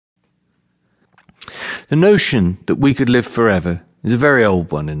The notion that we could live forever is a very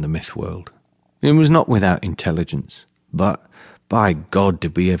old one in the myth world. It was not without intelligence, but by God,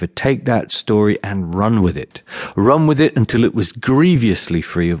 did we ever take that story and run with it until it was grievously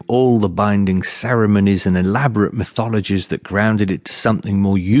free of all the binding ceremonies and elaborate mythologies that grounded it to something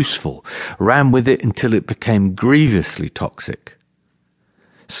more useful, ran with it until it became grievously toxic.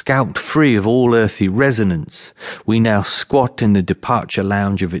 Scalped free of all earthly resonance, we now squat in the departure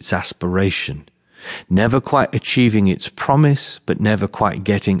lounge of its aspiration, never quite achieving its promise, but never quite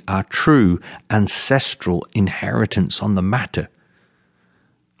getting our true ancestral inheritance on the matter.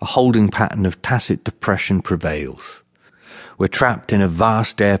 A holding pattern of tacit depression prevails. We're trapped in a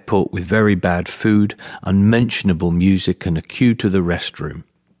vast airport with very bad food, unmentionable music, and a queue to the restroom.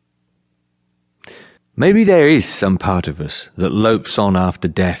 Maybe there is some part of us that lopes on after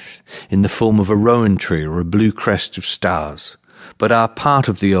death in the form of a rowan tree or a blue crest of stars, but our part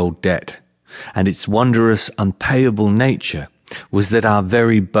of the old debt, and its wondrous, unpayable nature, was that our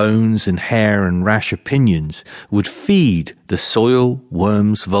very bones and hair and rash opinions would feed the soil,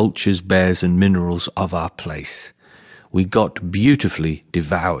 worms, vultures, bears, and minerals of our place. We got beautifully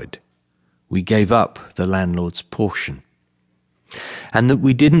devoured. We gave up the landlord's portion. And that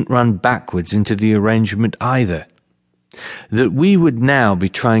we didn't run backwards into the arrangement either. That we would now be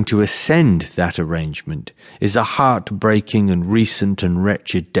trying to ascend that arrangement is a heart-breaking and recent and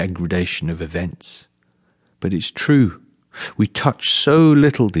wretched degradation of events. But it's true. We touch so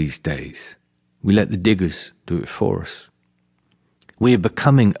little these days. We let the diggers do it for us. We are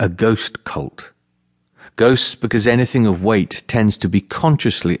becoming a ghost cult. Ghosts because anything of weight tends to be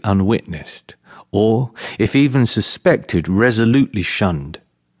consciously unwitnessed, or, if even suspected, resolutely shunned.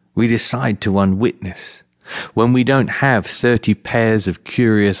 We decide to unwitness. When we don't have 30 pairs of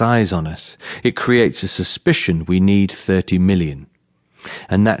curious eyes on us, it creates a suspicion we need 30 million.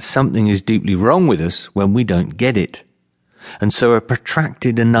 And that something is deeply wrong with us when we don't get it. And so a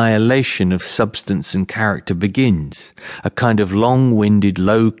protracted annihilation of substance and character begins, a kind of long-winded,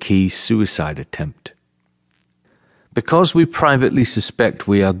 low-key suicide attempt. Because we privately suspect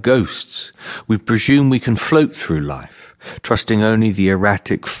we are ghosts, we presume we can float through life, trusting only the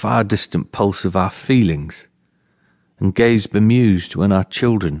erratic, far-distant pulse of our feelings, and gaze bemused when our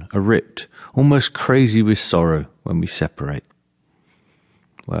children are ripped, almost crazy with sorrow when we separate.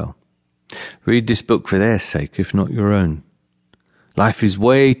 Well, read this book for their sake, if not your own. Life is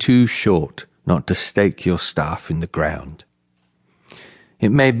way too short not to stake your staff in the ground.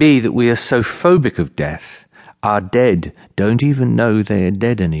 It may be that we are so phobic of death, our dead don't even know they are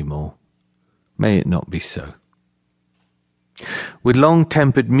dead anymore. May it not be so. With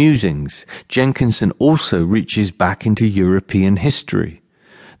long-tempered musings, Jenkinson also reaches back into European history,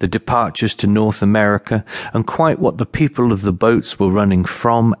 the departures to North America, and quite what the people of the boats were running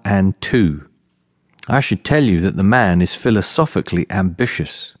from and to. I should tell you that the man is philosophically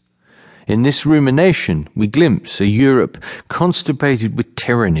ambitious. In this rumination, we glimpse a Europe constipated with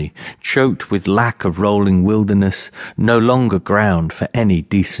tyranny, choked with lack of rolling wilderness, no longer ground for any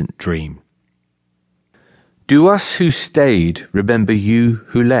decent dream. Do us who stayed remember you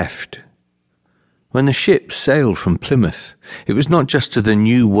who left? When the ships sailed from Plymouth, it was not just to the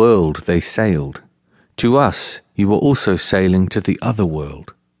new world they sailed. To us, you were also sailing to the other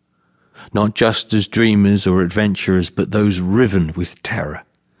world. Not just as dreamers or adventurers, but those riven with terror.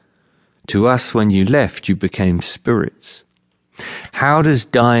 To us, when you left, you became spirits. How does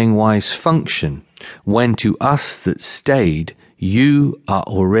dying wise function when to us that stayed, you are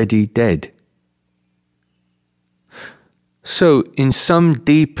already dead? So, in some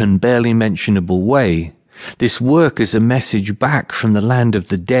deep and barely mentionable way, this work is a message back from the land of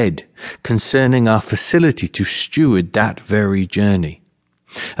the dead concerning our facility to steward that very journey.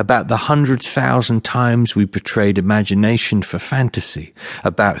 About the 100,000 times we betrayed imagination for fantasy,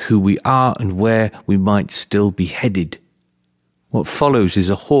 about who we are and where we might still be headed. What follows is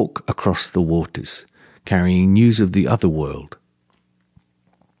a hawk across the waters, carrying news of the other world.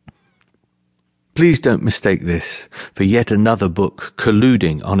 Please don't mistake this for yet another book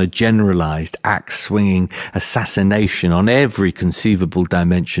colluding on a generalized, axe-swinging assassination on every conceivable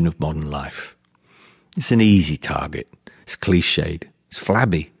dimension of modern life. It's an easy target. It's cliched. It's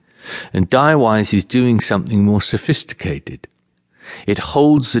flabby, and Diewise is doing something more sophisticated. It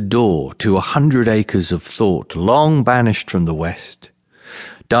holds the door to 100 acres of thought long banished from the West.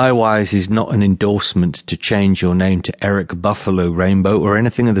 Diewise is not an endorsement to change your name to Eric Buffalo Rainbow or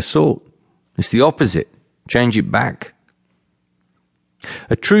anything of the sort. It's the opposite. Change it back.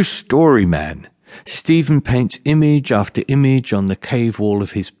 A true story man, Stephen paints image after image on the cave wall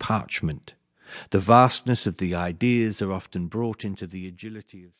of his parchment. The vastness of the ideas are often brought into the agility of